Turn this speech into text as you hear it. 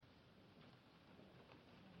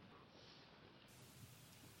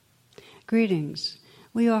Greetings.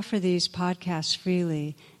 We offer these podcasts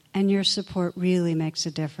freely, and your support really makes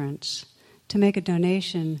a difference. To make a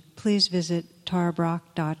donation, please visit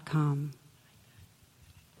tarabrach.com.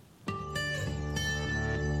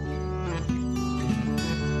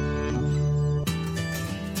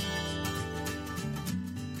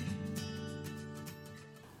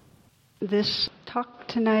 This talk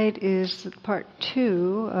tonight is part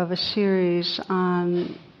 2 of a series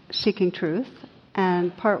on seeking truth.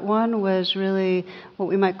 And part 1 was really what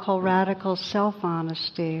we might call radical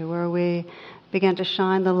self-honesty, where we began to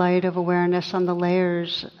shine the light of awareness on the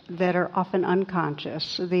layers that are often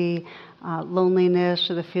unconscious, the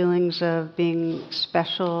loneliness or the feelings of being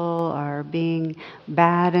special or being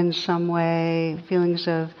bad in some way, feelings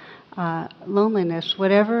of loneliness,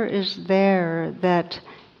 whatever is there that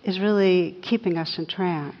is really keeping us in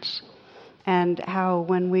trance. And how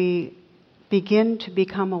when we begin to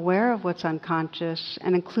become aware of what's unconscious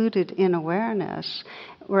and included in awareness,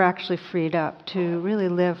 we're actually freed up to really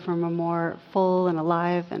live from a more full and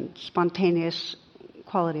alive and spontaneous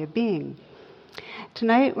quality of being.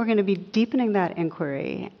 Tonight we're going to be deepening that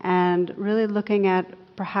inquiry and really looking at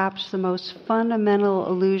perhaps the most fundamental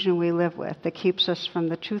illusion we live with that keeps us from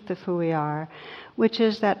the truth of who we are, which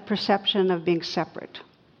is that perception of being separate,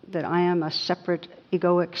 that I am a separate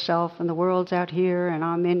egoic self and the world's out here and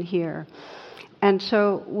I'm in here. And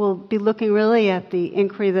so we'll be looking really at the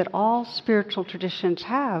inquiry that all spiritual traditions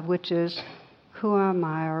have, which is, who am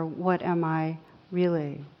I, or what am I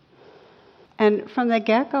really? And from the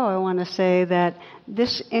get-go, I want to say that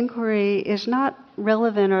this inquiry is not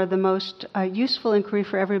relevant or the most useful inquiry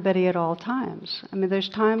for everybody at all times. I mean, there's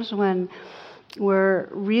times when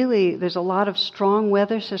there's a lot of strong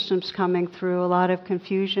weather systems coming through, a lot of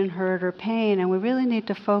confusion, hurt, or pain, and we really need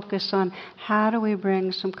to focus on how do we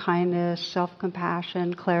bring some kindness,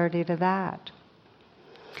 self-compassion, clarity to that.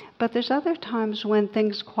 But there's other times when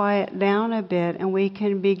things quiet down a bit and we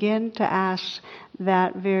can begin to ask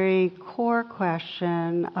that very core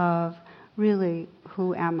question of, really,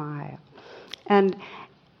 who am I? And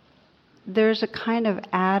there's a kind of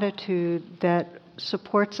attitude that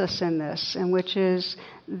supports us in this, and which is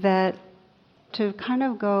that to kind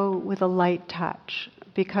of go with a light touch,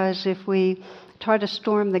 because if we try to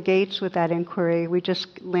storm the gates with that inquiry, we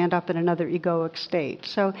just land up in another egoic state.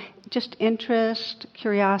 So just interest,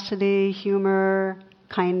 curiosity, humor,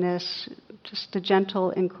 kindness, just a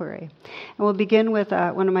gentle inquiry. And we'll begin with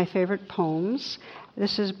one of my favorite poems.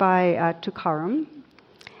 This is by Tukaram.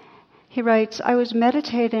 He writes, "I was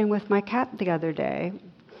meditating with my cat the other day,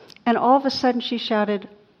 and all of a sudden she shouted,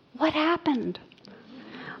 'What happened?'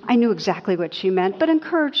 I knew exactly what she meant, but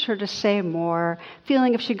encouraged her to say more,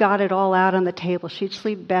 feeling if she got it all out on the table, she'd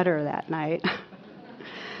sleep better that night.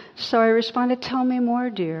 So I responded, 'Tell me more,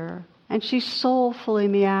 dear.' And she soulfully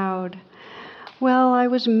meowed, 'Well, I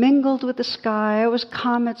was mingled with the sky. I was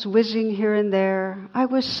comets whizzing here and there. I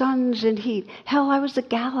was suns in heat. Hell, I was the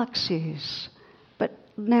galaxies. But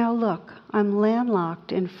now look, I'm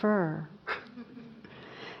landlocked in fur.'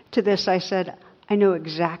 To this I said, 'I know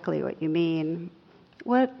exactly what you mean.'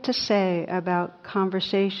 What to say about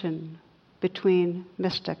conversation between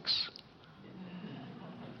mystics?"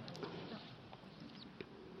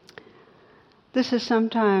 This is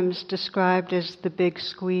sometimes described as the big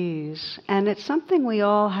squeeze, and it's something we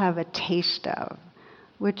all have a taste of,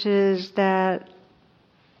 which is that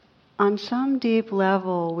on some deep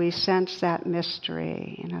level we sense that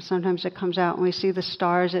mystery. You know, sometimes it comes out when we see the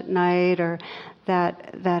stars at night, or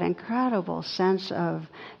that incredible sense of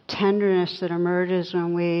tenderness that emerges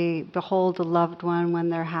when we behold a loved one when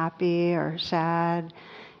they're happy or sad.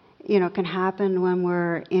 You know, it can happen when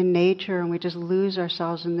we're in nature and we just lose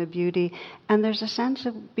ourselves in the beauty. And there's a sense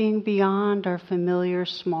of being beyond our familiar,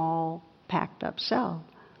 small, packed up self.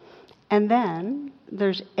 And then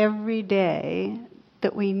there's every day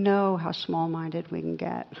that we know how small-minded we can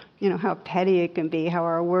get, you know, how petty it can be, how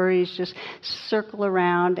our worries just circle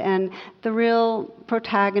around, and the real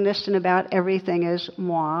protagonist in about everything is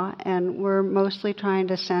moi, and we're mostly trying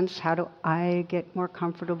to sense, how do I get more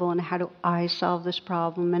comfortable, and how do I solve this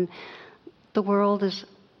problem, and the world is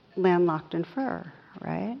landlocked in fur,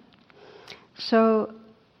 right? So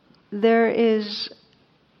there is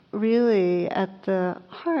really at the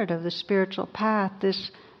heart of the spiritual path this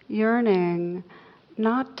yearning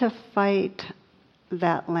not to fight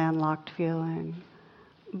that landlocked feeling,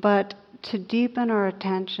 but to deepen our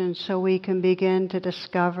attention so we can begin to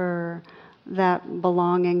discover that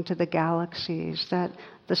belonging to the galaxies, that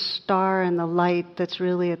the star and the light that's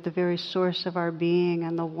really at the very source of our being,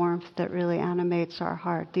 and the warmth that really animates our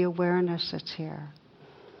heart, the awareness that's here.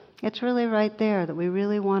 It's really right there that we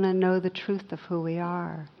really want to know the truth of who we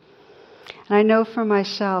are. And I know for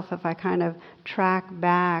myself, if I kind of track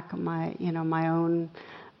back my own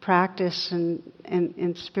practice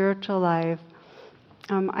in spiritual life,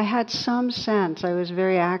 I had some sense. I was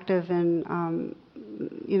very active in,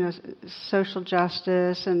 social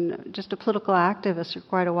justice and just a political activist for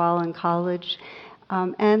quite a while in college.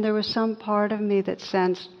 And there was some part of me that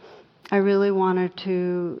sensed I really wanted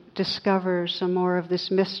to discover some more of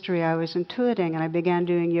this mystery I was intuiting, and I began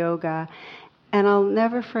doing yoga. And I'll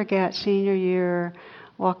never forget senior year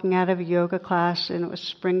walking out of a yoga class, and it was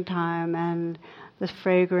springtime, and the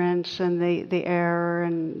fragrance and the air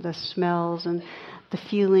and the smells and the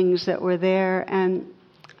feelings that were there. And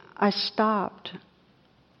I stopped.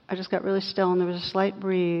 I just got really still, and there was a slight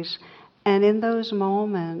breeze. And in those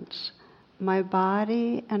moments, my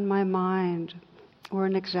body and my mind were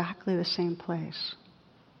in exactly the same place.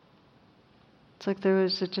 It's like there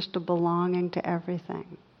was just a belonging to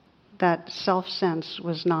everything. That self-sense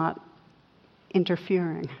was not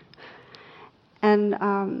interfering.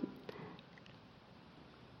 And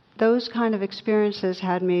those kind of experiences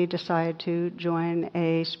had me decide to join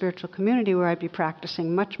a spiritual community where I'd be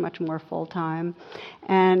practicing much, much more full-time.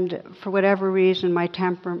 And for whatever reason, my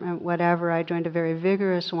temperament, whatever, I joined a very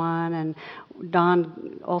vigorous one and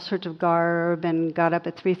donned all sorts of garb and got up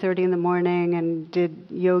at 3:30 in the morning and did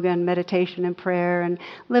yoga and meditation and prayer and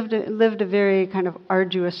lived a very kind of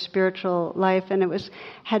arduous spiritual life. And it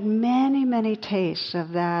had many, many tastes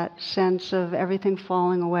of that sense of everything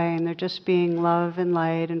falling away and there just being love and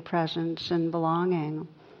light and presence and belonging.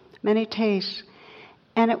 Many tastes.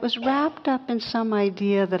 And it was wrapped up in some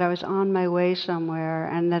idea that I was on my way somewhere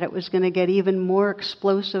and that it was going to get even more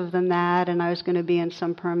explosive than that and I was going to be in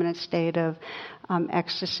some permanent state of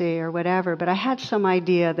ecstasy or whatever. But I had some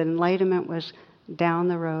idea that enlightenment was down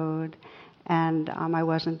the road and I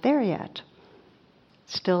wasn't there yet.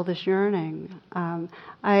 Still this yearning.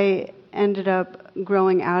 I ended up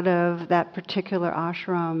growing out of that particular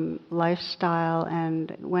ashram lifestyle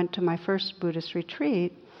and went to my first Buddhist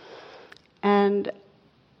retreat. And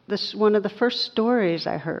one of the first stories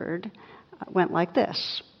I heard went like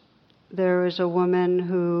this. There was a woman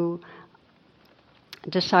who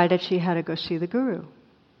decided she had to go see the guru.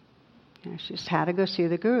 She just had to go see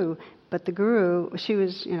the guru. But the guru, she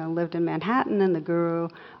was, lived in Manhattan, and the guru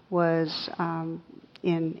was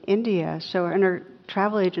in India. So her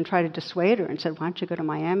travel agent tried to dissuade her and said, "Why don't you go to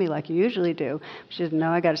Miami like you usually do?" She said, "No,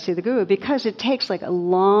 I got to see the guru," because it takes like a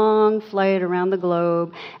long flight around the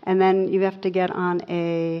globe, and then you have to get on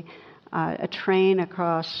a train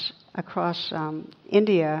across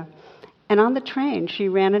India. And on the train, she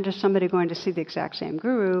ran into somebody going to see the exact same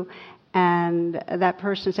guru, and that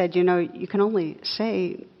person said, "You can only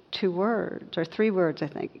say 2 words, or 3 words, I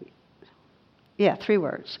think. Yeah, 3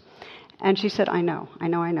 words." And she said, I know,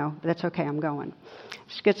 but that's okay, I'm going.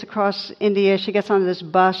 She gets across India, she gets on this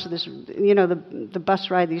bus, the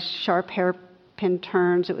bus ride, these sharp hairpin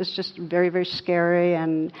turns. It was just very, very scary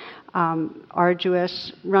and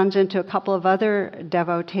arduous. Runs into a couple of other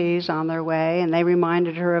devotees on their way, and they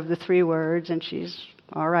reminded her of the 3 words, and she's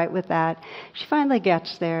all right with that. She finally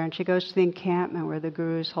gets there, and she goes to the encampment where the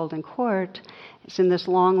guru's holding court. It's in this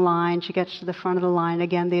long line. She gets to the front of the line.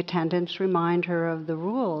 Again, the attendants remind her of the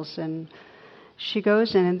rules, and she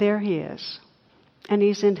goes in, and there he is. And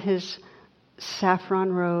he's in his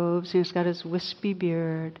saffron robes, and he's got his wispy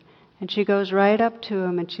beard. And she goes right up to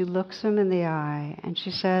him, and she looks him in the eye, and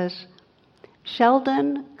she says,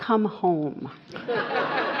 "Sheldon, come home."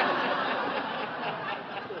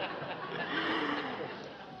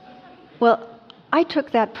 Well, I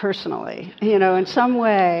took that personally, in some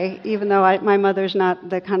way, even though my mother's not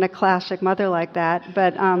the kind of classic mother like that,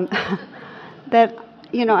 but that,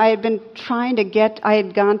 I had been trying to I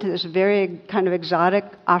had gone to this very kind of exotic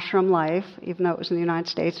ashram life, even though it was in the United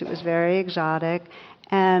States, it was very exotic,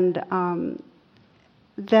 and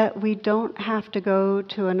that we don't have to go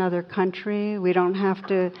to another country, we don't have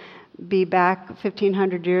to be back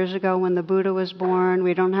 1,500 years ago when the Buddha was born,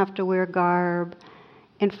 we don't have to wear garb.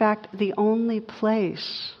 In fact, the only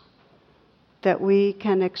place that we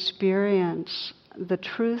can experience the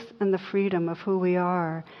truth and the freedom of who we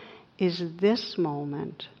are is this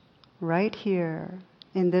moment, right here,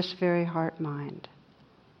 in this very heart-mind.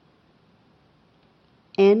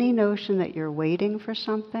 Any notion that you're waiting for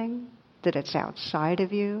something, that it's outside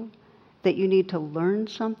of you, that you need to learn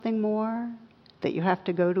something more, that you have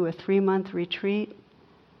to go to a 3-month retreat,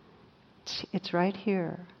 it's right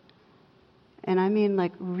here. And I mean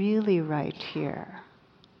like really right here,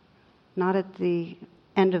 not at the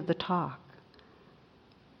end of the talk.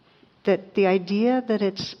 That the idea that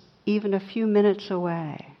it's even a few minutes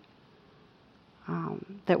away,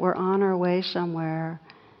 that we're on our way somewhere,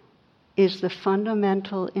 is the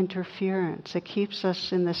fundamental interference. It keeps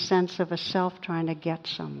us in the sense of a self trying to get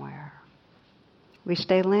somewhere. We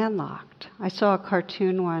stay landlocked. I saw a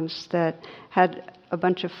cartoon once that had a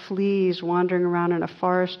bunch of fleas wandering around in a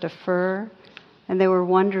forest of fur, and they were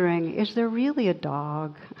wondering, is there really a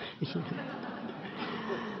dog?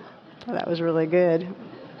 That was really good.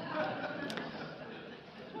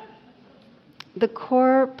 The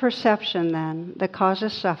core perception, then, that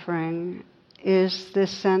causes suffering is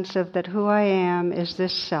this sense of that who I am is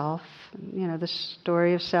this self, the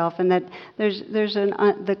story of self, and that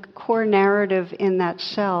the core narrative in that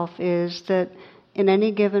self is that in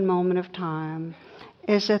any given moment of time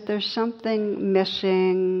is that there's something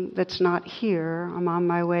missing that's not here. I'm on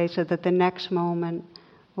my way so that the next moment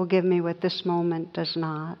will give me what this moment does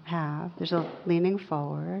not have. There's a leaning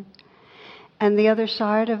forward. And the other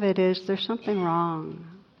side of it is there's something wrong.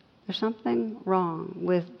 There's something wrong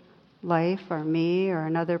with life or me or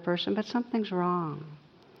another person, but something's wrong.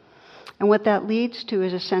 And what that leads to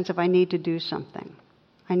is a sense of I need to do something.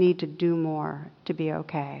 I need to do more to be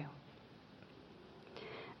okay.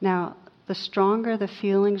 Now, the stronger the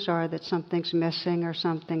feelings are that something's missing or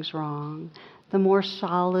something's wrong, the more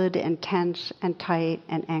solid and tense and tight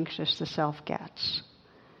and anxious the self gets.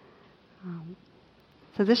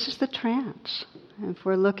 So this is the trance. If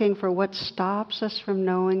we're looking for what stops us from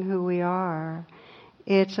knowing who we are,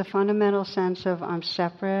 it's a fundamental sense of I'm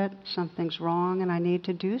separate, something's wrong, and I need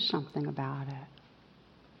to do something about it.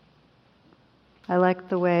 I like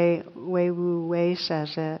the way Wei Wu Wei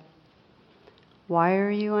says it. Why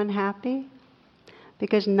are you unhappy?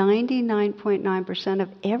 Because 99.9% of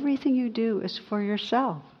everything you do is for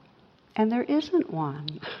yourself, and there isn't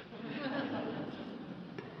one.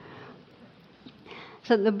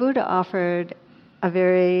 So the Buddha offered a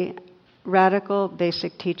very radical,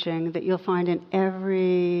 basic teaching that you'll find in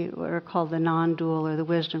every what are called the non-dual or the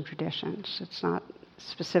wisdom traditions. It's not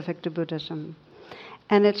specific to Buddhism.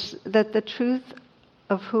 And it's that the truth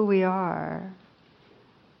of who we are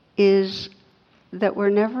is that we're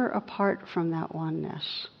never apart from that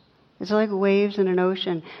oneness. It's like waves in an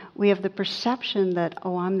ocean. We have the perception that,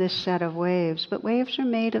 oh, I'm this set of waves, but waves are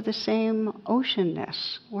made of the same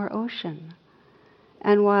oceanness. We're ocean.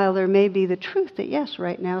 And while there may be the truth that, yes,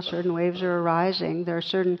 right now certain waves are arising, there are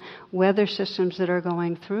certain weather systems that are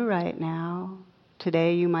going through right now.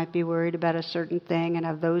 Today you might be worried about a certain thing and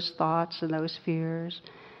have those thoughts and those fears.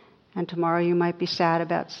 And tomorrow you might be sad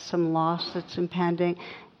about some loss that's impending.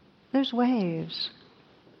 There's waves.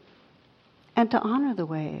 And to honor the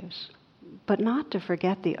waves, but not to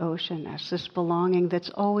forget the oceanness, this belonging that's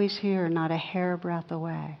always here, not a hairbreadth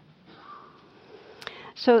away.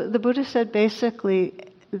 So the Buddha said basically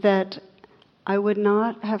that I would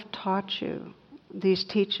not have taught you these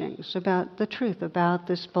teachings about the truth, about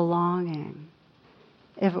this belonging,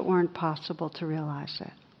 if it weren't possible to realize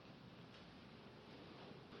it.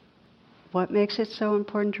 What makes it so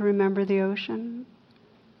important to remember the ocean?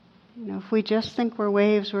 If we just think we're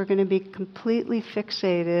waves, we're going to be completely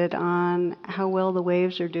fixated on how well the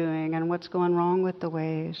waves are doing and what's going wrong with the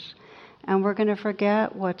waves. And we're going to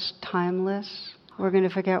forget what's timeless. We're going to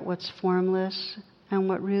forget what's formless and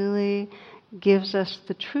what really gives us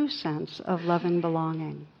the true sense of loving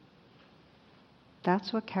belonging.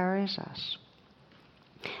 That's what carries us.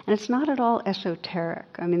 And it's not at all esoteric.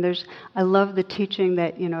 I love the teaching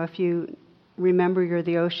that, if you remember you're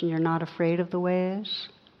the ocean, you're not afraid of the waves.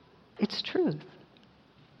 It's truth.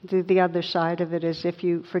 The other side of it is if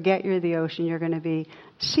you forget you're the ocean, you're going to be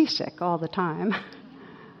seasick all the time.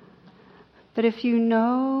 But if you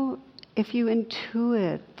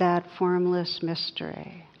intuit that formless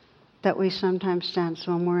mystery that we sometimes sense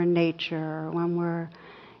when we're in nature, or when we're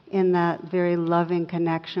in that very loving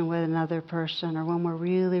connection with another person, or when we're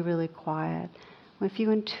really, really quiet, if you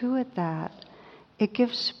intuit that, it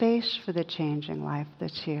gives space for the changing life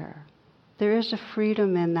that's here. There is a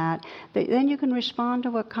freedom in that then you can respond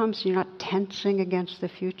to what comes. You're not tensing against the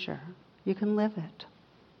future. You can live it.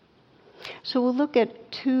 So we'll look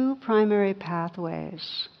at two primary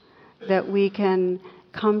pathways that we can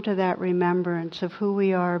come to that remembrance of who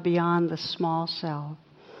we are beyond the small self.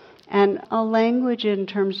 And I'll language it in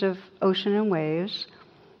terms of ocean and waves.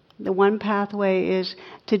 The one pathway is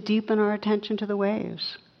to deepen our attention to the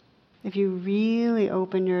waves. If you really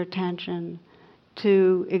open your attention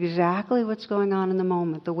to exactly what's going on in the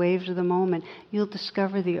moment, the waves of the moment, you'll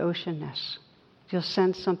discover the oceanness. You'll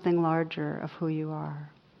sense something larger of who you are.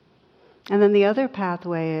 And then the other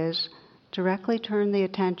pathway is directly turn the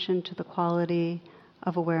attention to the quality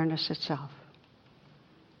of awareness itself.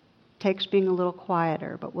 Takes being a little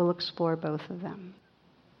quieter, but we'll explore both of them.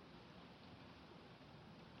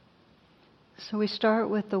 So we start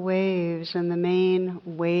with the waves, and the main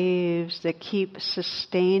waves that keep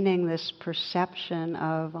sustaining this perception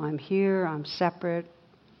of I'm here, I'm separate,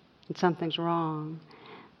 and something's wrong,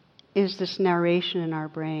 is this narration in our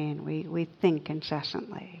brain. We think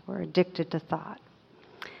incessantly. We're addicted to thought.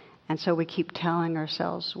 And so we keep telling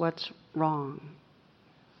ourselves what's wrong,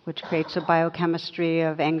 which creates a biochemistry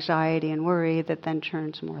of anxiety and worry that then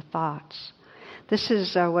turns more thoughts. This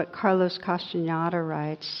is what Carlos Castaneda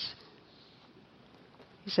writes.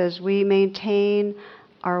 He says, we maintain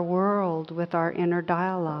our world with our inner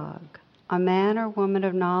dialogue. A man or woman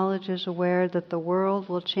of knowledge is aware that the world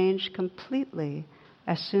will change completely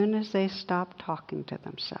as soon as they stop talking to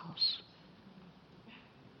themselves.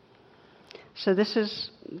 So this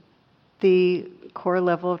is the core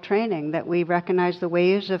level of training, that we recognize the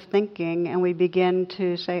waves of thinking and we begin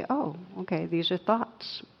to say, oh, okay, these are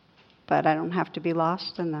thoughts, but I don't have to be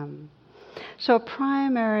lost in them. So a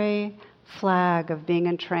primary flag of being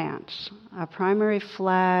in trance, a primary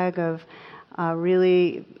flag of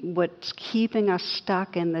really what's keeping us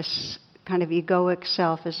stuck in this kind of egoic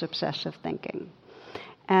self is obsessive thinking.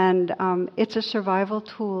 And it's a survival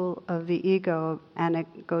tool of the ego, and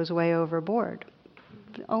it goes way overboard.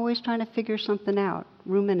 Always trying to figure something out,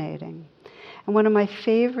 ruminating. And one of my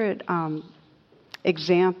favorite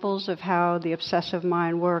examples of how the obsessive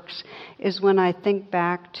mind works is when I think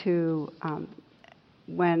back to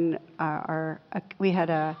when we had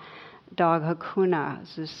a dog, Hakuna.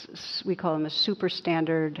 We call him a super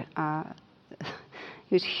standard.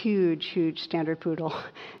 He was huge standard poodle,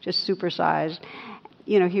 just supersized.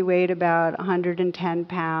 You know, he weighed about 110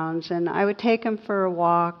 pounds, and I would take him for a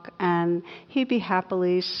walk, and he'd be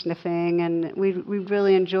happily sniffing, and we'd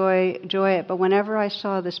really enjoy it. But whenever I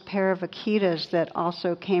saw this pair of Akitas that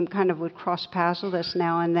also came, kind of would cross paths with us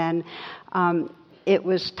now and then, it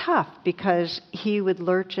was tough because he would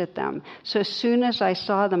lurch at them. So as soon as I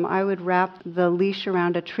saw them, I would wrap the leash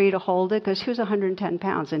around a tree to hold it, because he was 110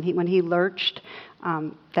 pounds, and when he lurched,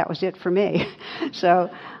 that was it for me.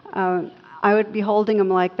 So I would be holding him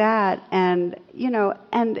like that, and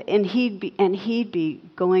and he'd be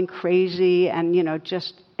going crazy, and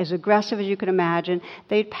just as aggressive as you could imagine.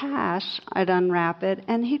 They'd pass, I'd unwrap it,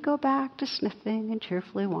 and he'd go back to sniffing and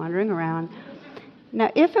cheerfully wandering around.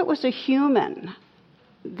 Now, if it was a human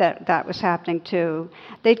that was happening to,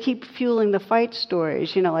 they'd keep fueling the fight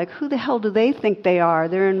stories, like, who the hell do they think they are?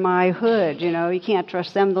 They're in my hood, you can't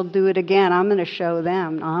trust them, they'll do it again, I'm going to show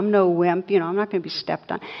them, I'm no wimp, I'm not going to be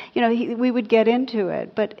stepped on. We would get into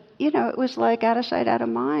it, but, it was like out of sight, out of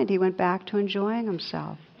mind. He went back to enjoying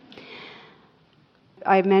himself.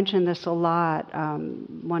 I mentioned this a lot.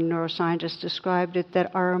 One neuroscientist described it,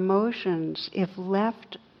 that our emotions, if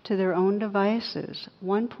left to their own devices,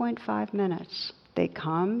 1.5 minutes, they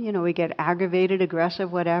come, we get aggravated,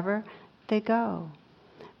 aggressive, whatever, they go.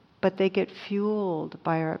 But they get fueled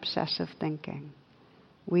by our obsessive thinking.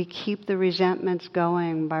 We keep the resentments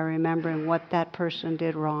going by remembering what that person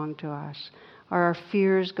did wrong to us. Or our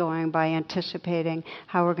fears going by anticipating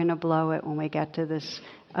how we're going to blow it when we get to this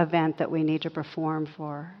event that we need to perform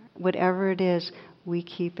for. Whatever it is, we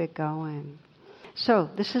keep it going. So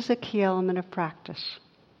this is a key element of practice,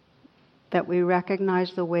 that we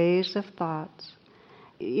recognize the waves of thoughts.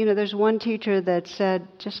 There's one teacher that said,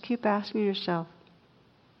 just keep asking yourself,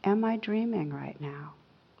 am I dreaming right now?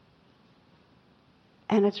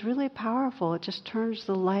 And it's really powerful. It just turns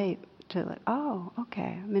the light to, oh,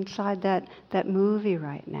 okay, I'm inside that movie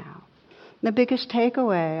right now. The biggest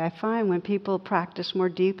takeaway I find when people practice more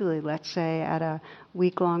deeply, let's say at a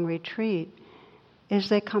week-long retreat, is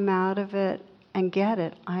they come out of it and get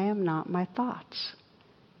it. I am not my thoughts.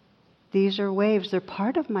 These are waves. They're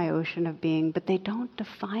part of my ocean of being, but they don't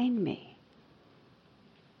define me.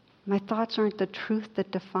 My thoughts aren't the truth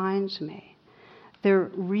that defines me.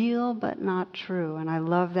 They're real but not true. And I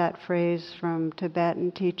love that phrase from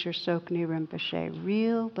Tibetan teacher Tsoknyi Rinpoche,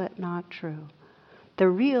 real but not true.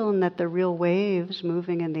 They're real in that they're real waves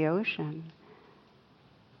moving in the ocean.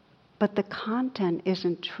 But the content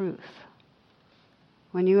isn't truth.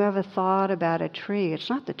 When you have a thought about a tree, it's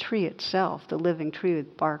not the tree itself, the living tree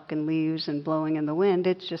with bark and leaves and blowing in the wind.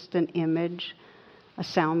 It's just an image, a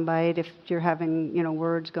soundbite if you're having,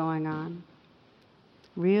 words going on.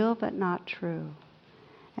 Real but not true.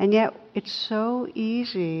 And yet it's so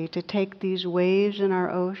easy to take these waves in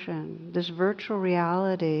our ocean, this virtual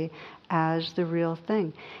reality, as the real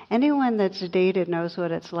thing. Anyone that's dated knows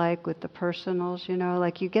what it's like with the personals,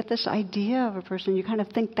 like you get this idea of a person, you kind of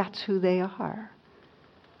think that's who they are.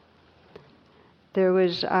 There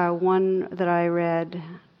was one that I read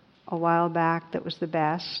a while back that was the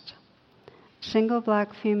best. Single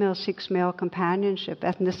black female seeks male companionship,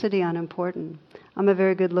 ethnicity unimportant. I'm a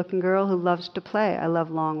very good-looking girl who loves to play. I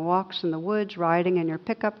love long walks in the woods, riding in your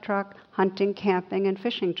pickup truck, hunting, camping, and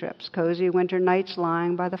fishing trips, cozy winter nights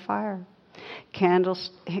lying by the fire.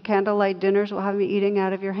 Candlelight dinners will have me eating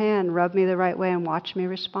out of your hand, rub me the right way, and watch me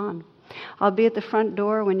respond. I'll be at the front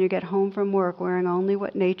door when you get home from work, wearing only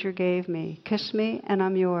what nature gave me. Kiss me, and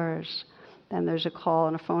I'm yours. Then there's a call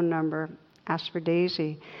and a phone number. Ask for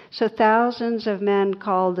Daisy. So thousands of men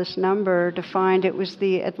called this number to find it was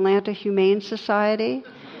the Atlanta Humane Society.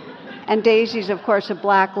 And Daisy's, of course, a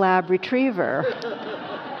black lab retriever.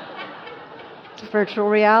 It's virtual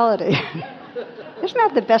reality. Isn't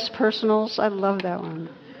that the best personals? I love that one.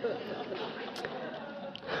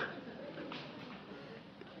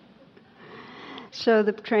 So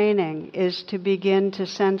the training is to begin to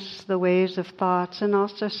sense the waves of thoughts and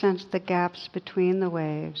also sense the gaps between the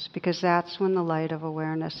waves, because that's when the light of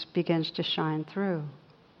awareness begins to shine through.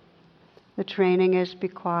 The training is be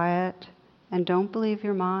quiet and don't believe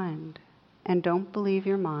your mind, and don't believe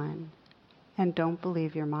your mind, and don't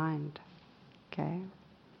believe your mind. Okay?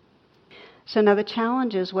 So now the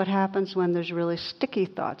challenge is what happens when there's really sticky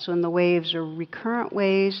thoughts, when the waves are recurrent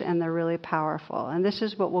waves and they're really powerful. And this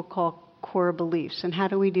is what we'll call core beliefs, and how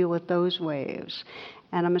do we deal with those waves?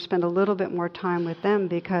 And I'm going to spend a little bit more time with them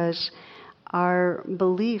because our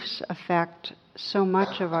beliefs affect so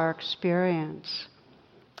much of our experience.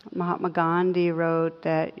 Mahatma Gandhi wrote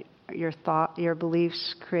that your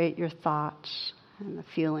beliefs create your thoughts and the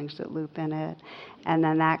feelings that loop in it, and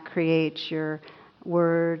then that creates your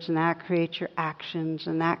words, and that creates your actions,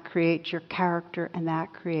 and that creates your character, and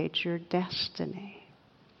that creates your destiny.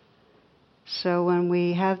 So when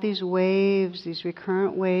we have these waves, these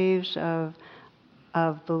recurrent waves of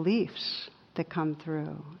beliefs that come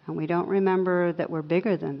through, and we don't remember that we're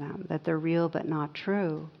bigger than them, that they're real but not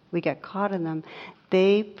true, we get caught in them,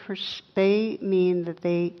 they mean that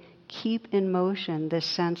they keep in motion this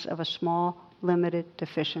sense of a small, limited,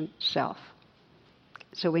 deficient self.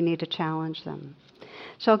 So we need to challenge them.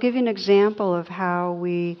 So I'll give you an example of how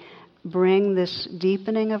we bring this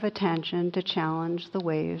deepening of attention to challenge the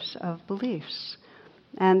waves of beliefs.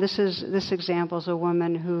 And this example is a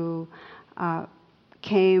woman who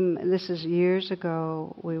came, this is years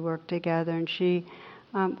ago, we worked together, and she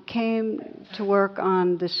came to work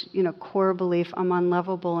on this, core belief, I'm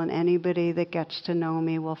unlovable, and anybody that gets to know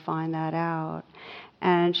me will find that out.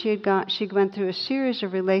 And she went through a series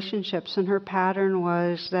of relationships, and her pattern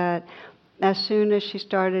was that as soon as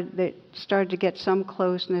they started to get some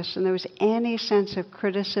closeness, and there was any sense of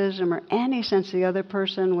criticism or any sense the other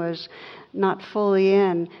person was not fully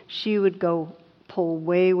in, she would pull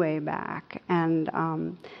way, way back and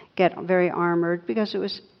get very armored, because it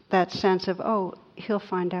was that sense of, oh, he'll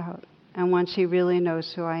find out. And once he really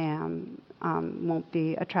knows who I am, won't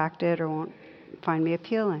be attracted or won't find me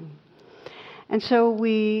appealing. And so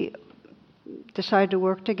we decided to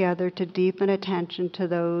work together to deepen attention to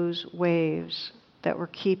those waves that were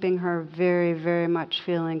keeping her very, very much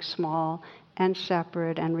feeling small and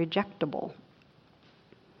separate and rejectable.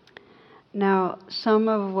 Now, some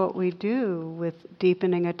of what we do with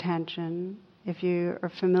deepening attention, if you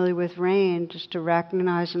are familiar with rain, just to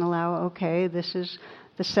recognize and allow, okay, this is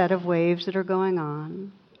the set of waves that are going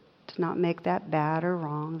on, to not make that bad or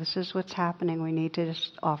wrong. This is what's happening. We need to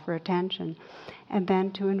just offer attention. And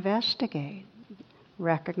then to investigate.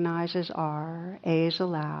 Recognize as are, A's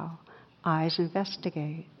allow, I's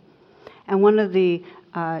investigate. And one of the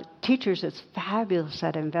teachers that's fabulous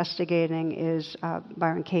at investigating is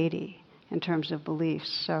Byron Katie in terms of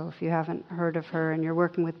beliefs. So if you haven't heard of her and you're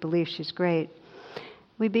working with beliefs, she's great.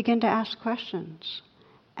 We begin to ask questions,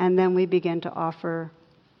 and then we begin to offer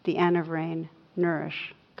the N of rain,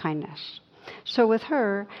 nourish, kindness. So with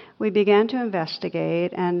her, we began to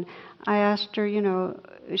investigate, and I asked her,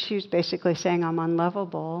 she was basically saying, I'm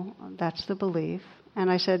unlovable. That's the belief. And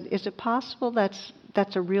I said, is it possible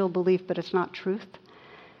that's a real belief, but it's not truth?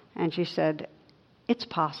 And she said, it's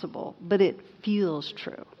possible, but it feels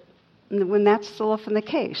true. And when that's often the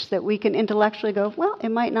case, that we can intellectually go, well, it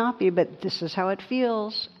might not be, but this is how it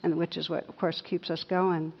feels, and which is what, of course, keeps us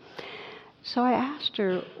going. So I asked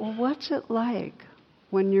her, well, what's it like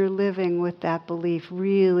when you're living with that belief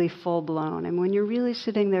really full-blown, and when you're really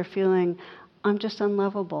sitting there feeling, I'm just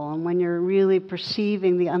unlovable, and when you're really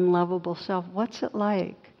perceiving the unlovable self, what's it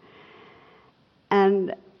like?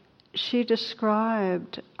 And she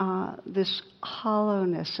described this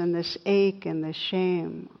hollowness and this ache and this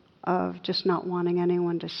shame of just not wanting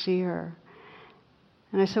anyone to see her.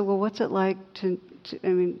 And I said, well, what's it like to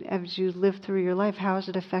as you live through your life, how has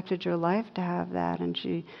it affected your life to have that? And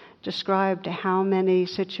she described how many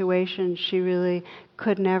situations she really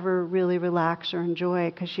could never really relax or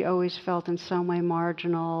enjoy because she always felt in some way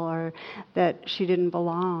marginal or that she didn't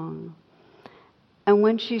belong. And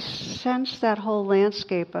when she sensed that whole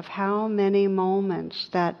landscape of how many moments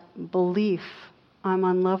that belief, I'm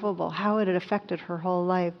unlovable, how it had affected her whole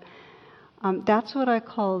life, that's what I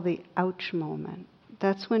call the ouch moment.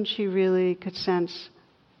 That's when she really could sense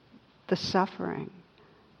the suffering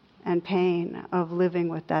and pain of living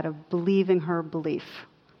with that, of believing her belief.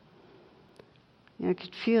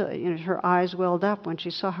 Could feel it. Her eyes welled up when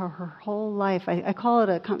she saw how her whole life, I call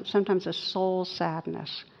it sometimes a soul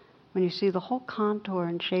sadness. When you see the whole contour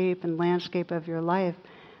and shape and landscape of your life,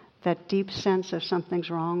 that deep sense of something's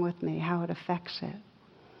wrong with me, how it affects it.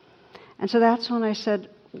 And so that's when I said,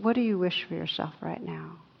 what do you wish for yourself right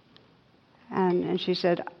now? And she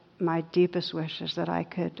said, my deepest wish is that I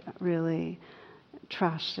could really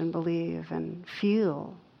trust and believe and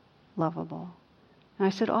feel lovable. And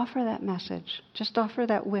I said, offer that message. Just offer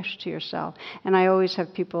that wish to yourself. And I always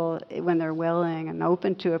have people, when they're willing and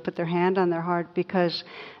open to it, put their hand on their heart because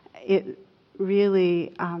it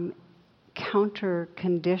really counter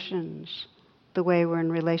conditions the way we're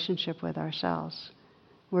in relationship with ourselves.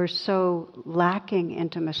 We're so lacking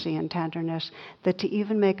intimacy and tenderness that to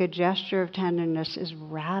even make a gesture of tenderness is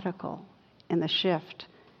radical in the shift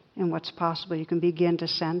in what's possible. You can begin to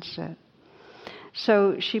sense it.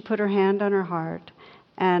 So she put her hand on her heart,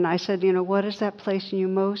 and I said, what is that place you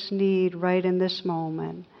most need right in this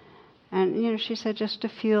moment? And, she said, just to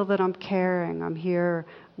feel that I'm caring, I'm here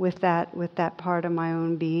with that part of my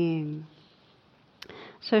own being.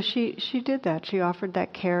 So she did that. She offered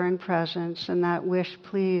that caring presence and that wish,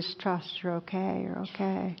 please trust you're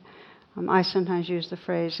okay. I sometimes use the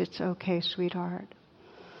phrase, it's okay, sweetheart.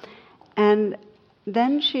 And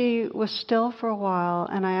then she was still for a while,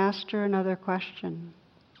 and I asked her another question.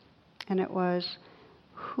 And it was,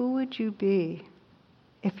 who would you be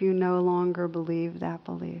if you no longer believe that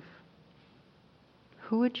belief?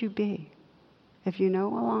 Who would you be if you no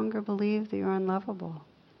longer believe that you're unlovable?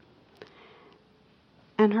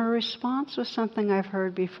 And her response was something I've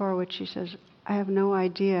heard before, which she says, I have no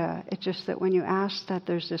idea. It's just that when you ask that,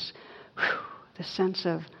 there's this sense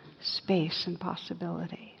of space and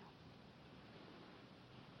possibility.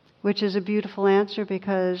 Which is a beautiful answer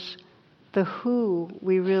because the who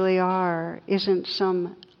we really are isn't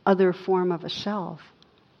some other form of a self.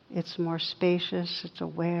 It's more spacious, it's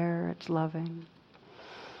aware, it's loving.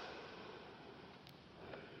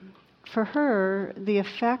 For her, the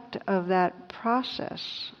effect of that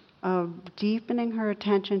process of deepening her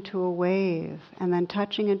attention to a wave and then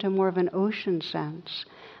touching into more of an ocean sense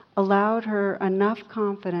allowed her enough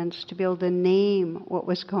confidence to be able to name what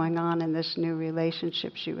was going on in this new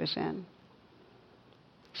relationship she was in.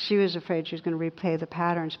 She was afraid she was going to replay the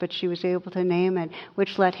patterns, but she was able to name it,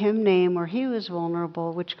 which let him name where he was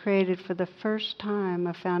vulnerable, which created for the first time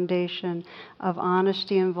a foundation of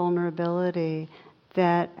honesty and vulnerability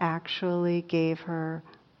that actually gave her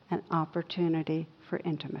an opportunity for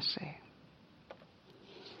intimacy.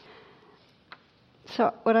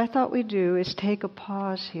 So what I thought we'd do is take a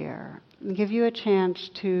pause here and give you a chance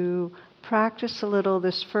to practice a little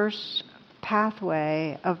this first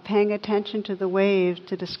pathway of paying attention to the waves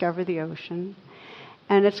to discover the ocean.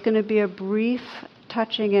 And it's going to be a brief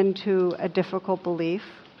touching into a difficult belief.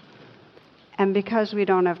 And because we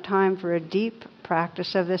don't have time for a deep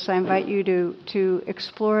practice of this, I invite you to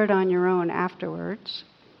explore it on your own afterwards.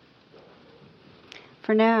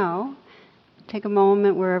 For now, take a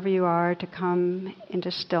moment wherever you are to come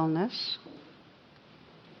into stillness.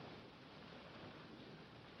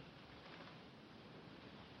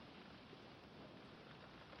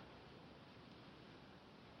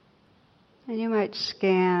 And you might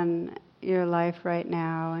scan your life right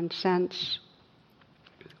now and sense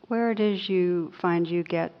where it is you find you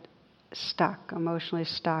get stuck, emotionally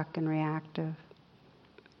stuck and reactive.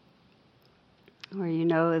 Where you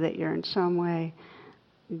know that you're in some way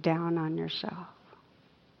down on yourself.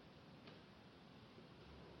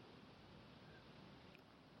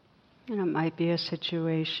 And it might be a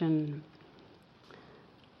situation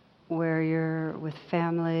where you're with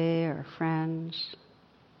family or friends.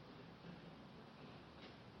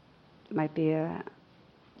 It might be a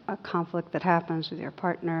conflict that happens with your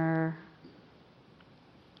partner.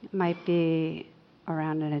 It might be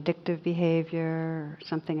around an addictive behavior or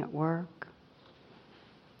something at work,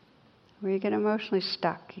 where you get emotionally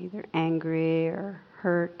stuck, either angry or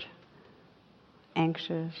hurt,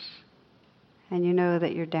 anxious, and you know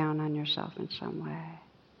that you're down on yourself in some way.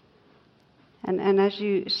 And as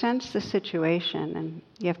you sense the situation, and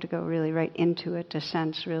you have to go really right into it to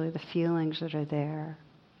sense really the feelings that are there,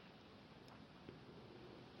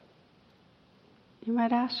 you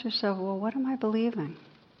might ask yourself, well, what am I believing?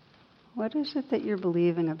 What is it that you're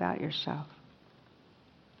believing about yourself?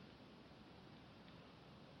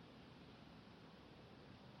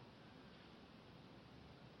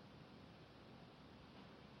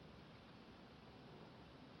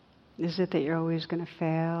 Is it that you're always going to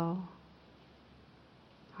fail?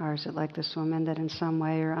 Or is it like this woman that in some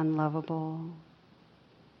way you're unlovable?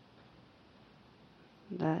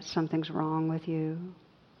 That something's wrong with you?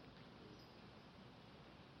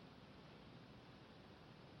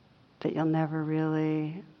 That you'll never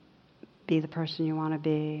really be the person you want to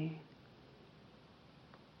be?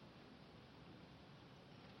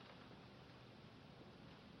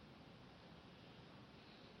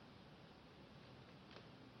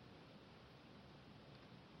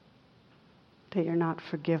 That you're not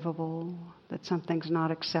forgivable, that something's not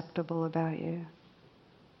acceptable about you.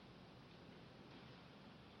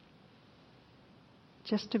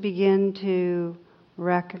 Just to begin to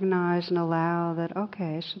recognize and allow that,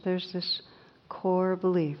 okay, so there's this core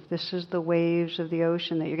belief. This is the waves of the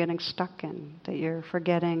ocean that you're getting stuck in, that you're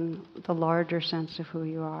forgetting the larger sense of who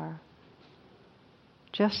you are.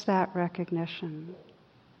 Just that recognition.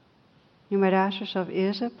 You might ask yourself,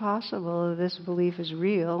 is it possible that this belief is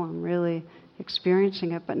real, I'm really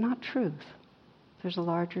experiencing it, but not truth? There's a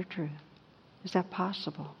larger truth. Is that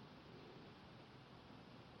possible?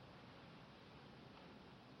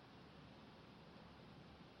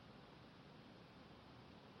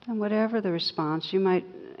 And whatever the response, you might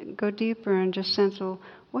go deeper and just sense, well,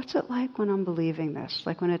 what's it like when I'm believing this?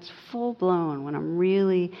 Like when it's full blown, when I'm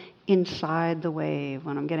really inside the wave,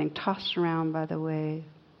 when I'm getting tossed around by the wave,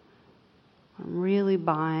 when I'm really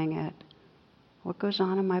buying it. What goes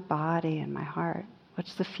on in my body and my heart?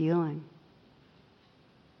 What's the feeling?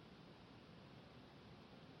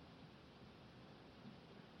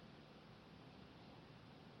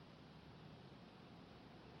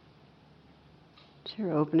 So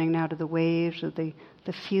you're opening now to the waves of the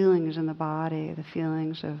feelings in the body, the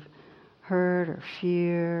feelings of hurt or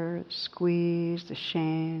fear, the squeeze, the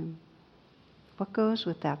shame. What goes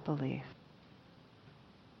with that belief?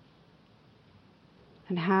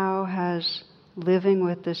 And how has living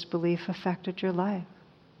with this belief affected your life?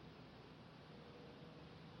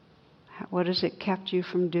 What has it kept you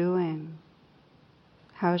from doing?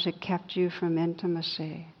 How has it kept you from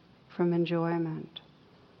intimacy, from enjoyment?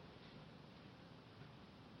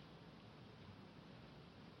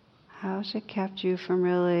 How has it kept you from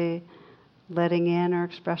really letting in or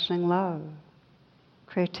expressing love,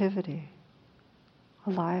 creativity,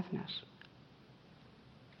 aliveness?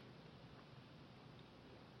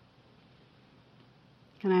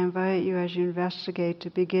 And I invite you, as you investigate,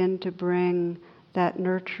 to begin to bring that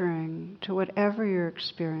nurturing to whatever you're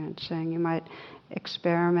experiencing. You might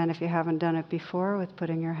experiment, if you haven't done it before, with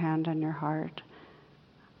putting your hand on your heart.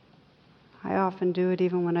 I often do it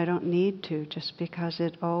even when I don't need to, just because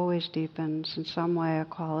it always deepens in some way a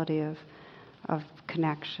quality of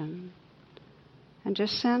connection. And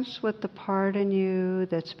just sense what the part in you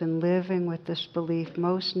that's been living with this belief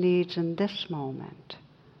most needs in this moment.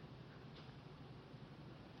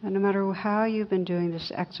 And no matter how you've been doing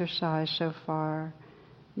this exercise so far,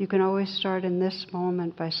 you can always start in this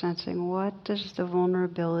moment by sensing, what does the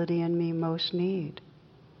vulnerability in me most need?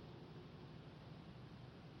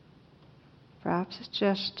 Perhaps it's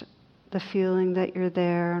just the feeling that you're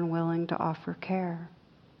there and willing to offer care.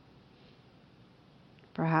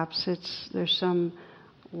 Perhaps there's some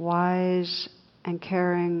wise and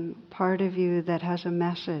caring part of you that has a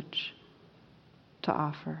message to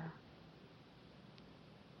offer.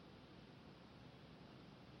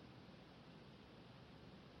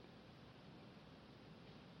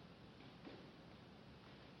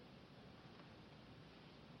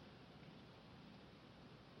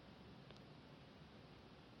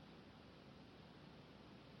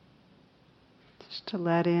 Just to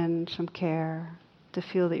let in some care, to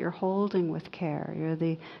feel that you're holding with care. You're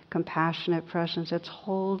the compassionate presence that's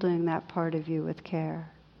holding that part of you with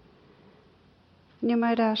care. And you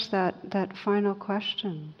might ask that final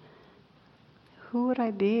question. Who would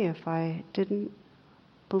I be if I didn't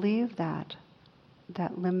believe that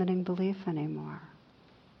limiting belief anymore?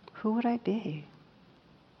 Who would I be?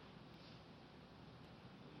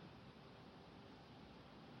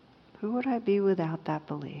 Who would I be without that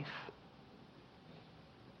belief?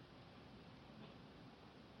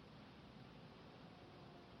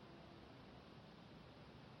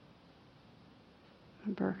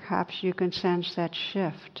 And perhaps you can sense that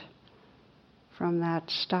shift from that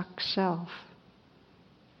stuck self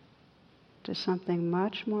to something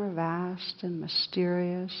much more vast and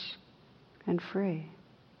mysterious and free.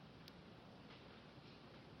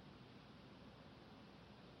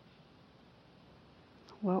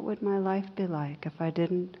 What would my life be like if I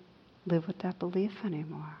didn't live with that belief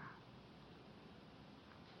anymore?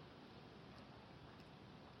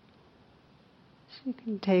 So you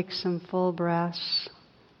can take some full breaths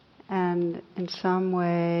and in some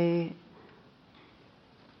way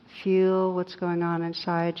feel what's going on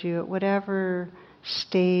inside you at whatever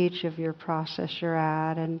stage of your process you're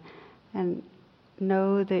at, and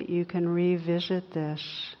know that you can revisit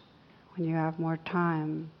this when you have more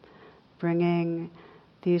time, bringing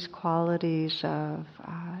these qualities of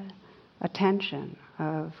attention,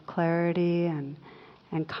 of clarity and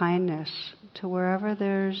kindness to wherever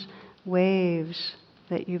there's waves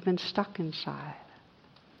that you've been stuck inside.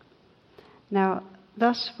 Now,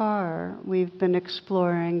 thus far, we've been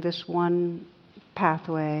exploring this one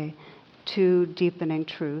pathway to deepening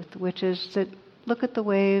truth, which is that look at the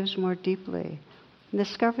waves more deeply.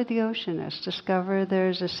 Discover the oceanness. Discover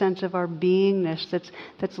there's a sense of our beingness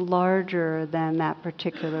that's larger than that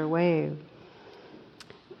particular wave.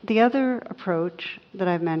 The other approach that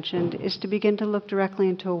I've mentioned is to begin to look directly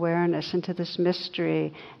into awareness, into this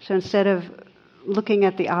mystery. So instead of looking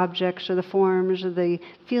at the objects or the forms or the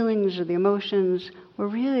feelings or the emotions, we're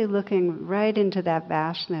really looking right into that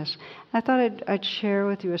vastness. I thought I'd share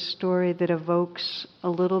with you a story that evokes a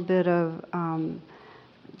little bit of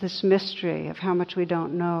this mystery of how much we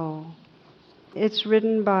don't know. It's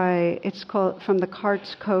called From the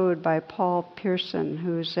Heart's Code by Paul Pearson,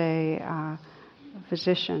 who's a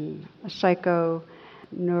physician, a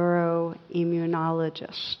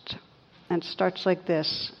psychoneuroimmunologist. And it starts like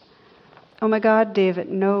this. "Oh my God, David,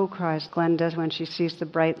 no," cries Glenda when she sees the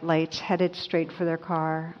bright lights headed straight for their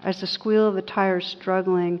car. As the squeal of the tires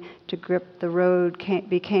struggling to grip the road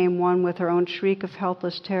became one with her own shriek of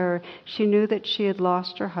helpless terror, she knew that she had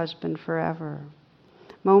lost her husband forever.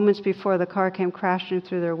 Moments before the car came crashing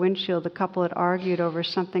through their windshield, the couple had argued over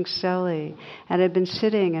something silly and had been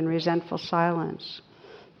sitting in resentful silence.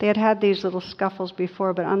 They had had these little scuffles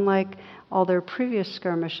before, but unlike all their previous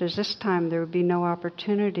skirmishes, this time there would be no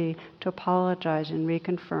opportunity to apologize and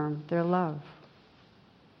reconfirm their love.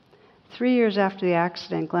 3 years after the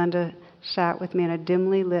accident, Glenda sat with me in a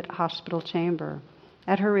dimly lit hospital chamber.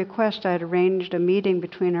 At her request, I had arranged a meeting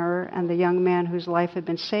between her and the young man whose life had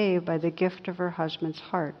been saved by the gift of her husband's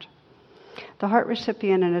heart. The heart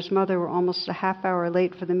recipient and his mother were almost a half hour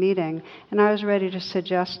late for the meeting, and I was ready to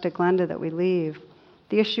suggest to Glenda that we leave.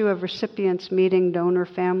 The issue of recipients meeting donor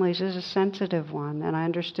families is a sensitive one, and I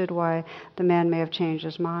understood why the man may have changed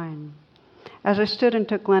his mind. As I stood and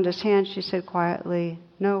took Glenda's hand, she said quietly,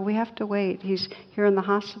 "No, we have to wait. He's here in the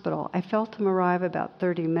hospital. I felt him arrive about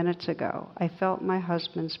 30 minutes ago. I felt my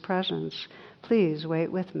husband's presence. Please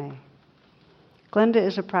wait with me." Glenda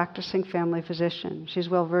is a practicing family physician. She's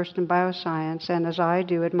well versed in bioscience and, as I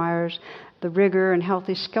do, admires the rigor and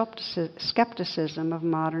healthy skepticism of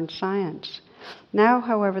modern science. Now,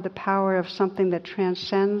 however, the power of something that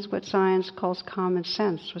transcends what science calls common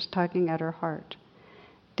sense was tugging at her heart.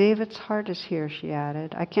 "David's heart is here," she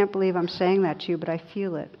added. "I can't believe I'm saying that to you, but I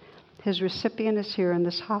feel it. His recipient is here in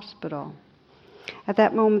this hospital." At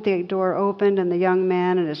that moment, the door opened, and the young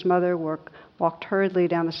man and his mother walked hurriedly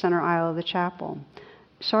down the center aisle of the chapel.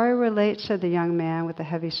 "Sorry we're late," said the young man with a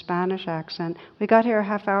heavy Spanish accent. "We got here a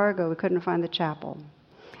half hour ago. We couldn't find the chapel."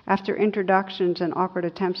 After introductions and awkward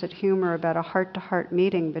attempts at humor about a heart-to-heart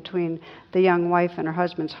meeting between the young wife and her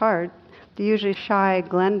husband's heart, the usually shy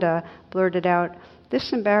Glenda blurted out,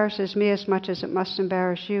 "This embarrasses me as much as it must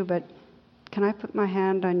embarrass you, but can I put my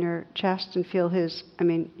hand on your chest and feel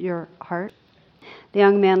your heart?" The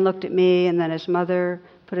young man looked at me, and then his mother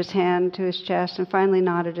put his hand to his chest and finally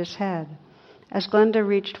nodded his head. As Glenda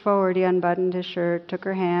reached forward, he unbuttoned his shirt, took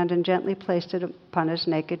her hand, and gently placed it upon his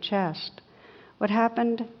naked chest. What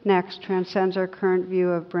happened next transcends our current view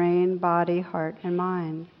of brain, body, heart, and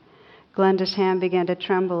mind. Glenda's hand began to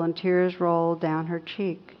tremble and tears rolled down her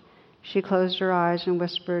cheek. She closed her eyes and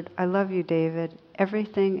whispered, "I love you, David.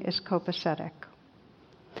 Everything is copacetic."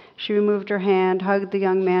 She removed her hand, hugged the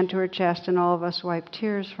young man to her chest, and all of us wiped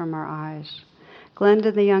tears from our eyes. Glenda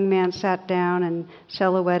and the young man sat down and,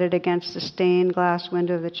 silhouetted against the stained glass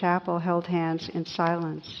window of the chapel, held hands in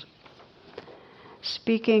silence.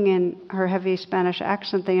 Speaking in her heavy Spanish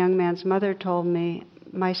accent, the young man's mother told me,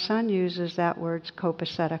 "My son uses that word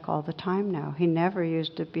copacetic all the time now. He never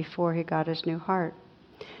used it before he got his new heart.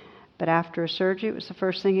 But after his surgery, it was the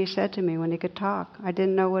first thing he said to me when he could talk. I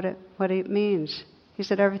didn't know what it means. He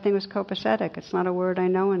said everything was copacetic. It's not a word I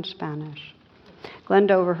know in Spanish."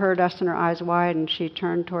 Glenda overheard us and her eyes widened. She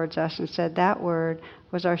turned towards us and said that word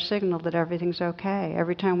was our signal that everything's okay.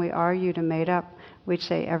 Every time we argued and made up, we'd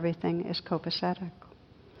say everything is copacetic.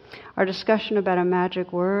 Our discussion about a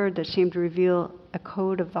magic word that seemed to reveal a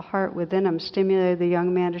code of the heart within him stimulated the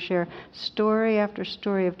young man to share story after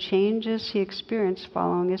story of changes he experienced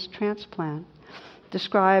following his transplant.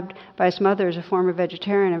 Described by his mother as a former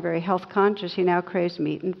vegetarian and very health conscious, he now craves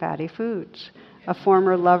meat and fatty foods. A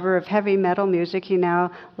former lover of heavy metal music, he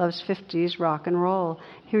now loves 50s rock and roll.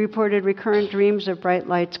 He reported recurrent dreams of bright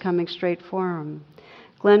lights coming straight for him.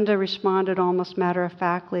 Glenda responded almost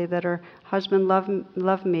matter-of-factly that her husband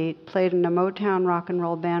loved meat, played in a Motown rock and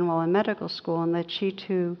roll band while in medical school, and that she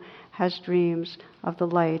too has dreams of the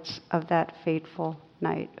lights of that fateful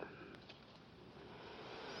night.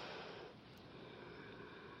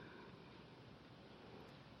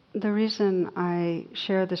 The reason I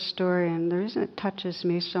share this story and the reason it touches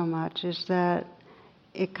me so much is that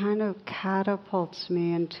it kind of catapults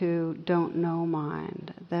me into don't know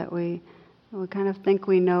mind, that we kind of think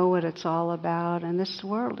we know what it's all about, and this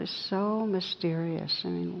world is so mysterious. I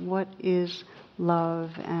mean, what is love,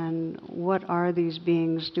 and what are these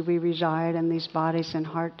beings? Do we reside in these bodies and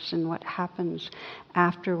hearts, and what happens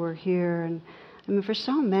after we're here? And I mean, for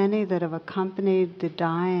so many that have accompanied the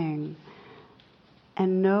dying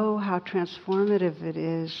and know how transformative it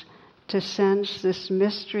is to sense this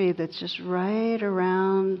mystery that's just right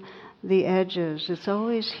around the edges. It's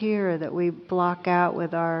always here that we block out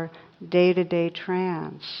with our day-to-day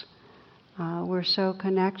trance. We're so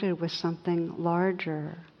connected with something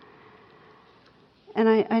larger. And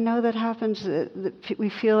I know that happens, that we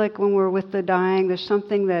feel like when we're with the dying, there's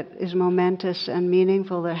something that is momentous and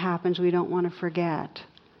meaningful that happens we don't want to forget.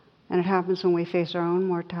 And it happens when we face our own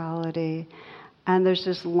mortality. And there's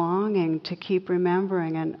this longing to keep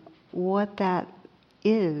remembering, and what that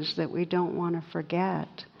is that we don't want to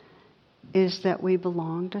forget is that we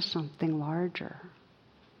belong to something larger.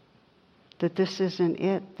 That this isn't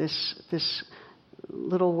it, this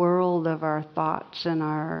little world of our thoughts and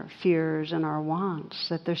our fears and our wants,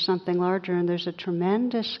 that there's something larger, and there's a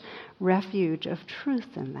tremendous refuge of truth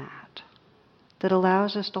in that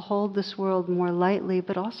allows us to hold this world more lightly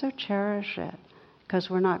but also cherish it, because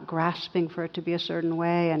we're not grasping for it to be a certain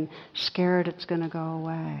way and scared it's going to go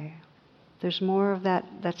away. There's more of that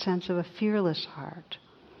sense of a fearless heart.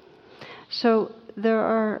 So there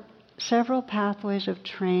are several pathways of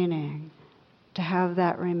training to have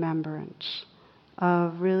that remembrance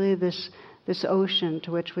of really this ocean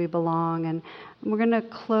to which we belong. And we're going to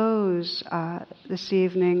close this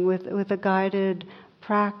evening with a guided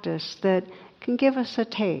practice that can give us a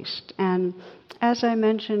taste. And as I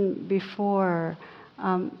mentioned before,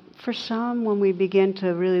 for some, when we begin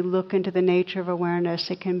to really look into the nature of awareness,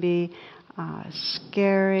 it can be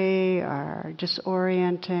scary or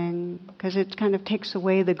disorienting, because it kind of takes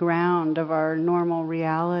away the ground of our normal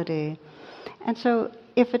reality. And so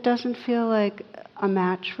if it doesn't feel like a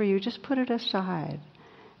match for you, just put it aside.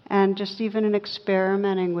 And just even in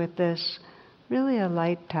experimenting with this, really a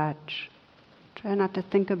light touch. Try not to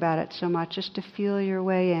think about it so much, just to feel your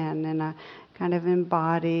way in a kind of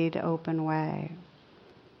embodied, open way.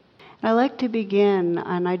 I like to begin,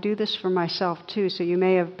 and I do this for myself too, so you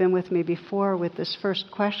may have been with me before with this first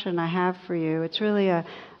question I have for you. It's really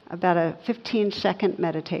about a 15-second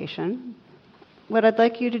meditation. What I'd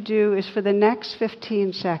like you to do is for the next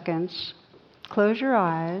 15 seconds, close your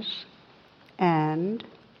eyes and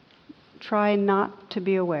try not to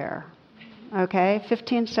be aware. Okay?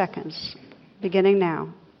 15 seconds, beginning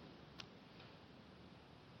now.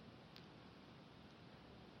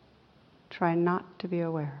 Try not to be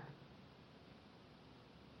aware.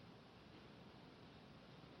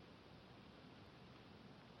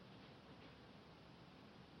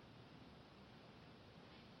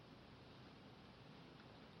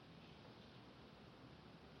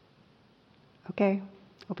 Okay,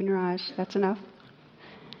 open your eyes. That's enough.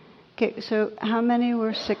 Okay, so how many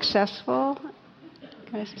were successful?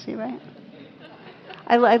 Can I see right?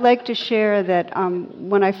 I'd like to share that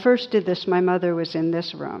when I first did this, my mother was in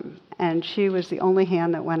this room, and she was the only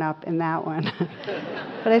hand that went up in that one.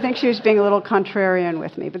 But I think she was being a little contrarian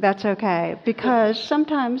with me, but that's okay, because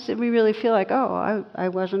sometimes we really feel like, oh, I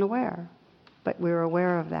wasn't aware, but we were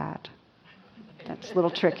aware of that. That's a little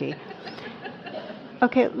tricky.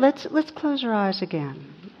 Okay, let's close our eyes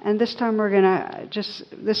again. And this time we're going to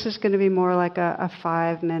this is going to be more like a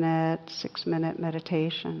 5-minute, 6-minute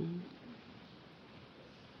meditation.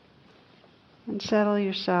 And settle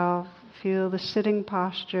yourself, feel the sitting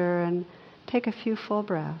posture, and take a few full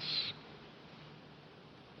breaths.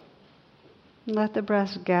 And let the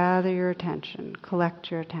breaths gather your attention, collect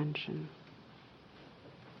your attention.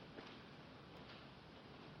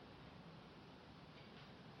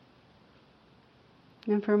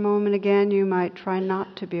 And for a moment again, you might try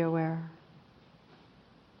not to be aware.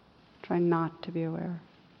 Try not to be aware.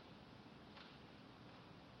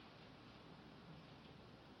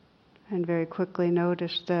 And very quickly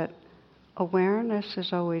notice that awareness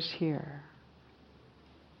is always here.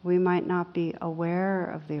 We might not be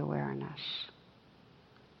aware of the awareness,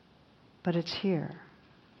 but it's here.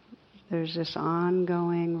 There's this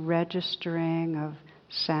ongoing registering of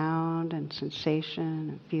sound and sensation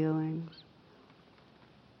and feelings.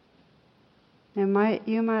 And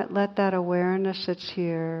you might let that awareness that's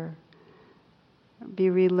here be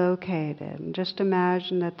relocated. And just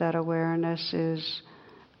imagine that awareness is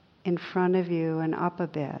in front of you and up a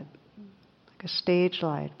bit, like a stage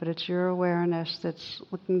light, but it's your awareness that's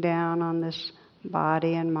looking down on this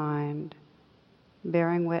body and mind,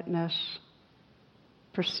 bearing witness,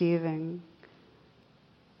 perceiving.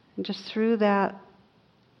 And just through that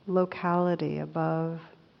locality above,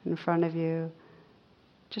 in front of you,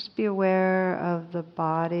 just be aware of the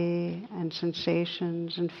body and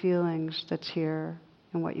sensations and feelings that's here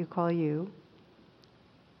in what you call you.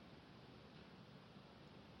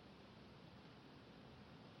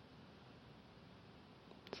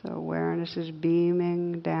 So awareness is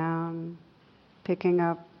beaming down, picking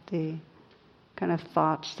up the kind of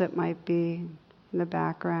thoughts that might be in the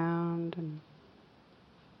background and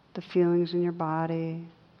the feelings in your body,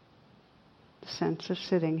 the sense of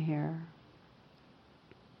sitting here.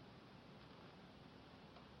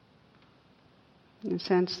 And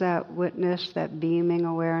sense that witness, that beaming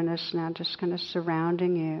awareness now just kind of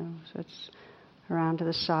surrounding you. So it's around to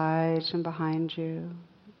the sides and behind you.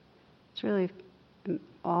 It's really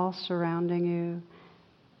all surrounding you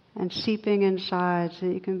and seeping inside so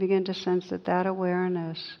that you can begin to sense that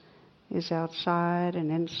awareness is outside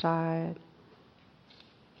and inside.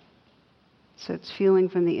 So it's feeling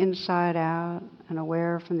from the inside out and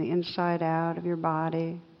aware from the inside out of your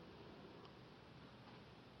body.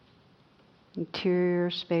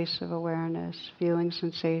 Interior space of awareness, feeling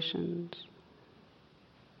sensations.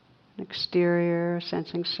 Exterior,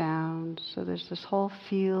 sensing sounds. So there's this whole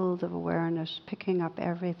field of awareness picking up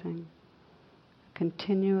everything. A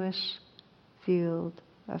continuous field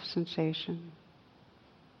of sensation.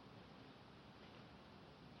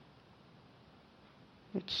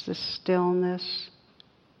 It's the stillness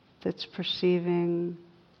that's perceiving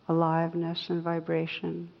aliveness and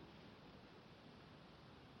vibration.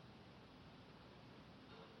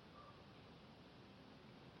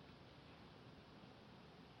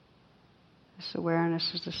 This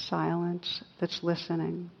awareness is the silence that's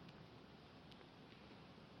listening.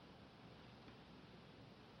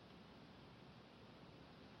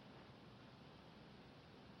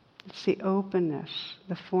 It's the openness,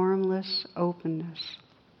 the formless openness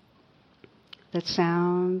that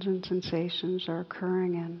sounds and sensations are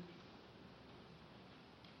occurring in.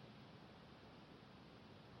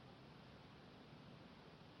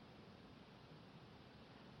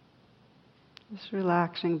 Just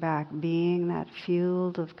relaxing back, being that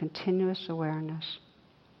field of continuous awareness.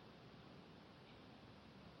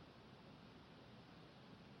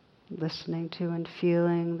 Listening to and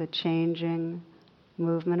feeling the changing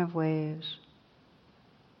movement of waves.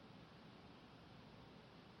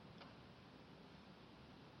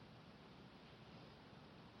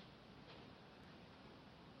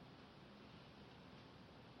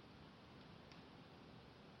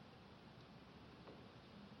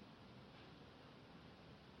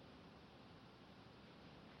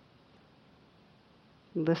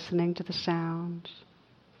 Listening to the sounds.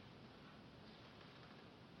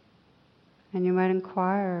 And you might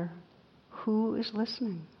inquire, who is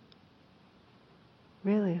listening?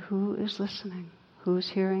 Really, who is listening?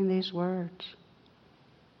 Who's hearing these words?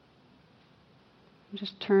 And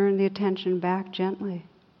just turn the attention back gently,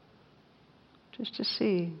 just to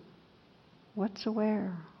see what's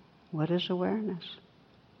aware, what is awareness.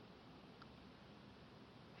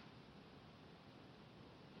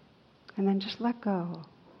 And then just let go,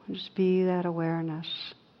 and just be that awareness.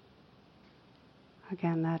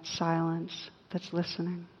 Again, that silence that's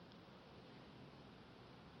listening.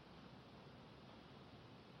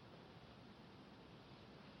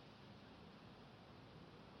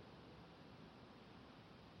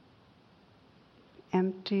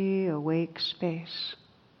 Empty, awake space.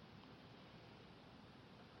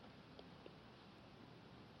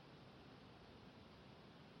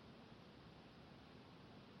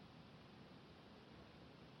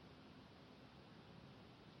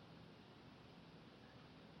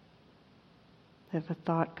 If a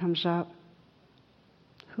thought comes up,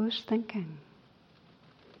 who's thinking?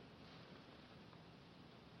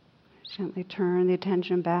 Gently turn the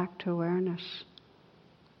attention back to awareness.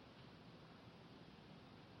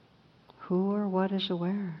 Who or what is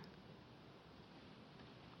aware?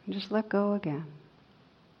 And just let go again.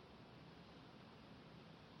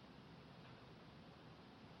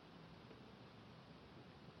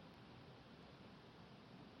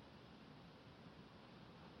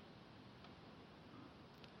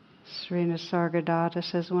 Sri Nisargadatta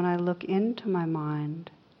says, when I look into my mind,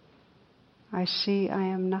 I see I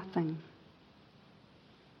am nothing.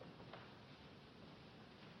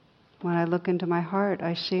 When I look into my heart,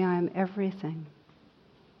 I see I am everything.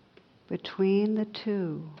 Between the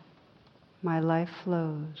two, my life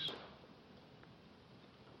flows.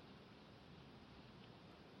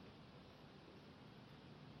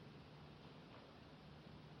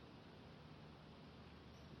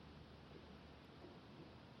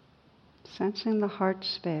 Sensing the heart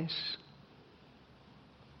space,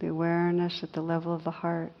 the awareness at the level of the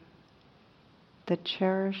heart that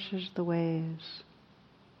cherishes the waves,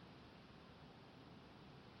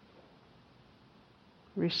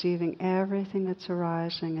 receiving everything that's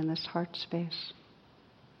arising in this heart space.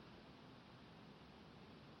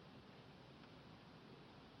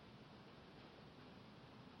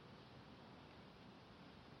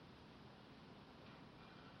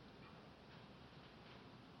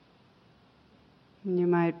 And you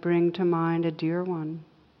might bring to mind a dear one.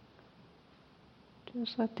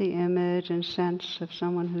 Just let the image and sense of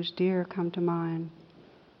someone who's dear come to mind.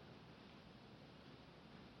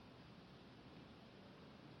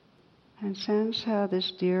 And sense how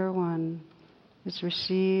this dear one is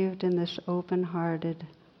received in this open-hearted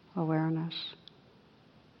awareness.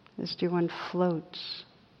 This dear one floats,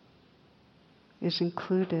 is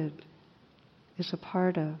included, is a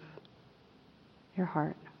part of your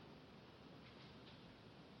heart.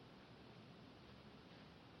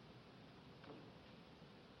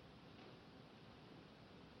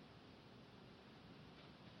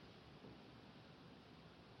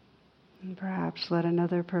 And perhaps let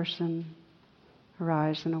another person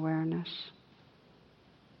arise in awareness.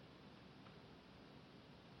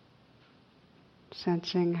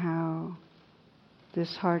 Sensing how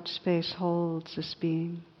this heart space holds this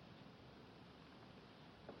being.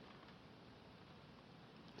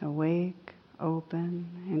 Awake, open,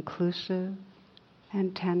 inclusive,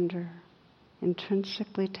 and tender,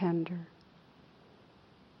 intrinsically tender.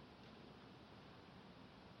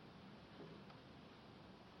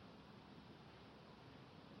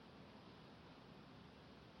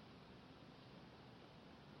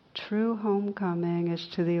 True homecoming is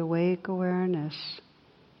to the awake awareness,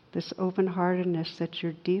 this open-heartedness that's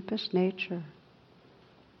your deepest nature.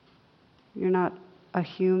 You're not a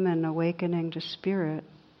human awakening to spirit.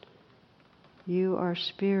 You are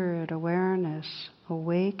spirit awareness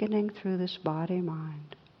awakening through this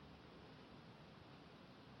body-mind.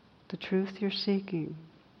 The truth you're seeking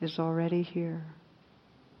is already here.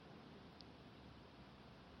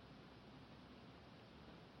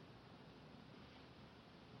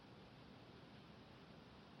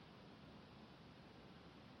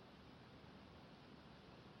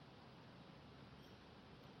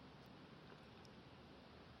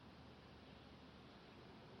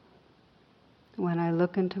 When I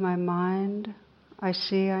look into my mind, I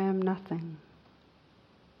see I am nothing.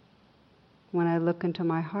 When I look into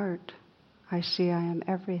my heart, I see I am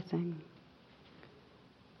everything.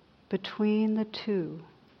 Between the two,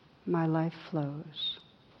 my life flows.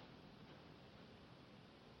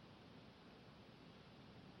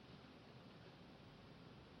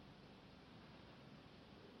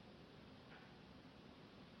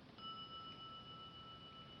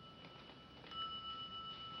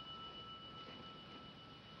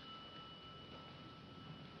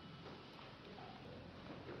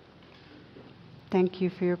 Thank you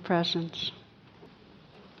for your presence.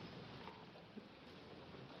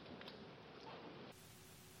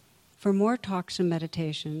 For more talks and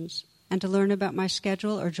meditations, and to learn about my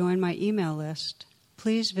schedule or join my email list,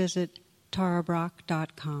 please visit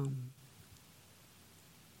tarabrach.com.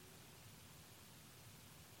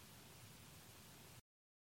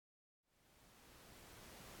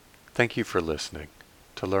 Thank you for listening.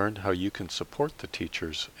 To learn how you can support the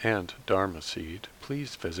teachers and Dharma Seed,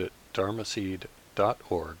 please visit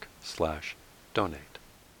dharmaseed.org/donate.